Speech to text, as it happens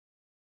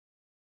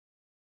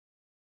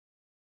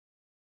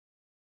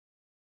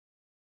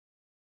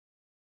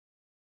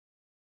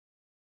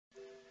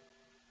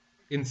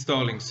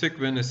Installing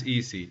Cygwin is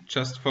easy,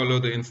 just follow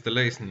the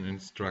installation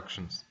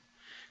instructions.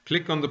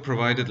 Click on the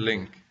provided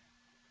link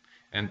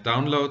and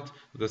download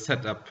the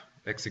setup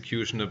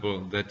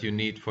executable that you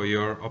need for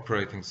your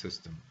operating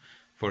system.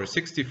 For a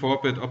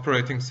 64-bit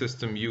operating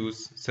system,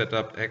 use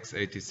setup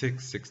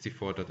x86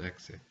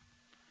 64.exe.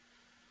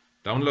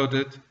 Download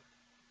it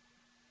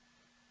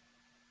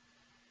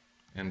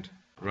and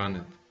run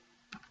it.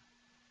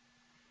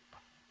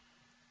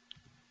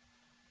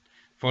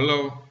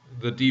 Follow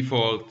the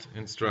default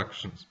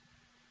instructions.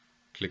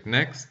 Click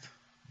Next,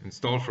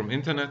 install from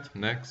Internet,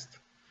 Next,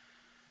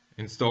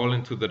 install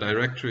into the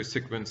directory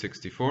Cygwin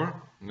 64,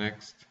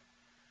 Next,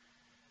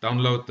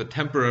 download the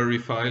temporary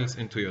files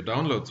into your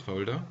downloads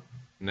folder,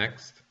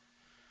 Next,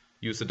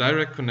 use a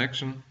direct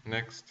connection,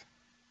 Next,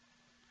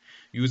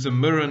 use a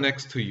mirror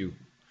next to you.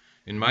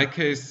 In my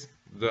case,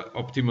 the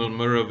optimal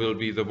mirror will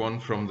be the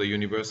one from the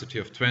University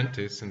of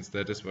Twente, since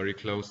that is very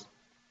close.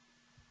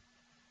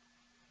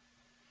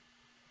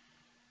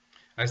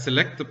 I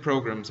select the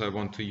programs I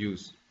want to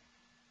use.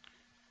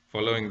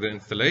 Following the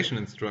installation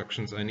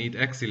instructions, I need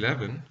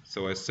X11,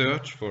 so I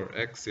search for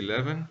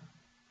X11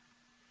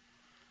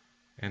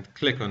 and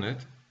click on it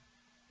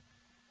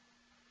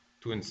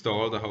to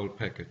install the whole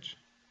package.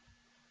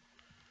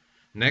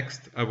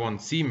 Next, I want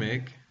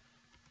CMake.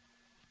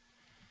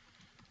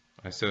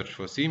 I search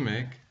for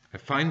CMake. I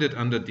find it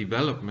under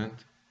Development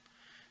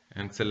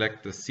and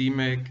select the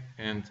CMake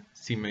and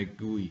CMake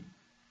GUI.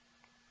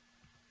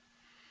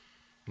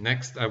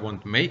 Next, I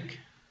want Make,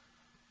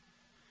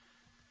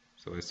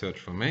 so I search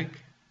for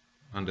Make.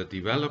 Under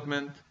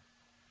Development,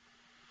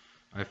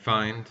 I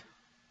find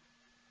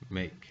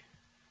Make.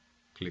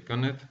 Click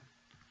on it.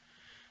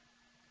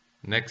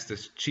 Next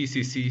is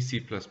GCC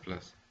C++.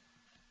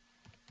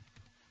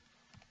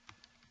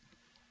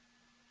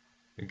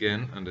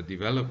 Again, under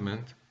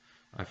Development,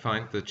 I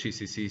find the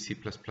GCC C++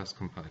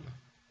 compiler.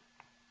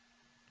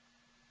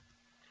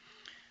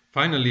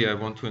 Finally, I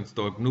want to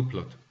install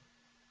gnuplot.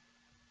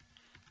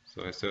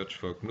 So I search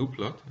for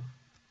gnuplot.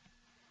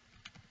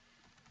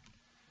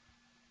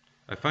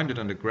 I find it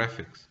under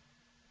Graphics.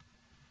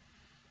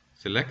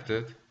 Select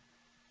it,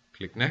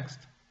 click Next.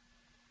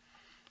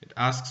 It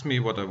asks me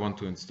what I want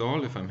to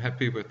install. If I'm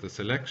happy with the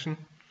selection,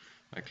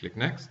 I click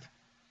Next.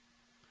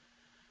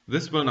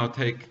 This will now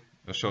take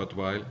a short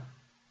while.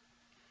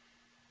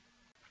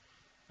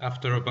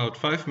 After about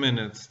 5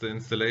 minutes, the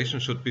installation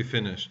should be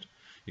finished.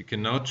 You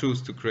can now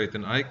choose to create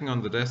an icon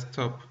on the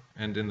desktop,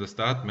 and in the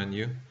Start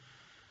menu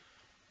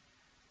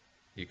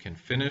you can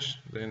finish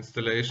the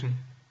installation,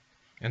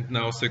 and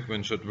now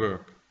Cygwin should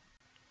work.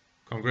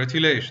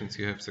 Congratulations,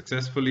 you have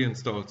successfully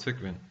installed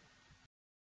Cygwin.